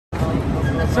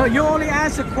So you only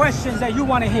answer questions that you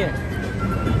want to hear.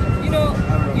 You know,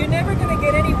 you're never going to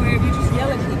get anywhere if you just yell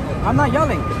at people. I'm not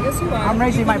yelling. Yes, you are. I'm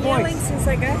raising my voice. Yelling since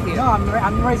I got here. No,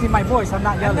 I'm raising my voice. I'm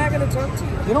not yelling. I'm not going to talk to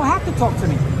you. You don't have to talk to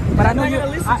me. But I know you.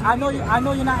 I know you. I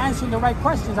know you're not answering the right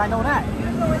questions. I know that.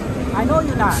 I know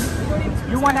you're not.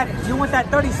 You want that. You want that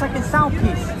 30-second sound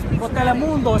piece. For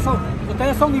Telemundo. So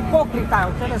ustedes son hipócritas.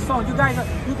 Ustedes son.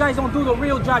 You guys don't do the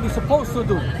real job you're supposed to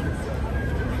do.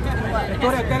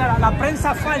 La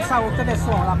prensa falsa ustedes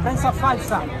son. La prensa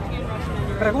falsa.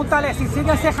 Pregúntale si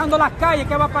siguen cerrando las calles,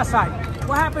 ¿qué va a pasar?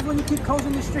 What happens when you keep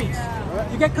closing the streets?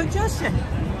 You get congestion.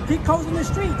 Keep closing the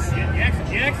streets. You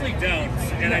actually don't.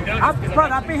 And I don't.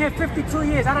 Brother, I've been here 52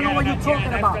 years. I don't know what you're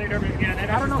talking about. I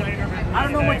don't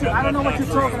know what you're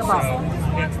talking about.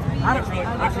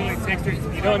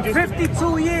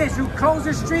 52 years, you close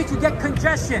the streets, you get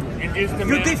congestion.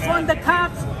 You defund the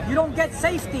cops, you don't get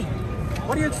safety.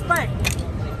 What do you expect?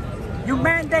 You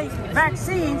mandate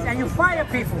vaccines and you fire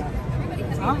people.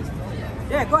 Huh?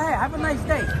 Yeah, go ahead. Have a nice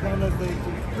day.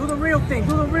 Do the real thing.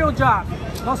 Do the real job.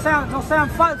 No sean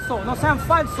falso. No sean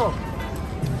falso.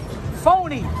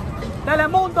 Phony.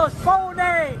 Telemundo's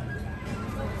phony.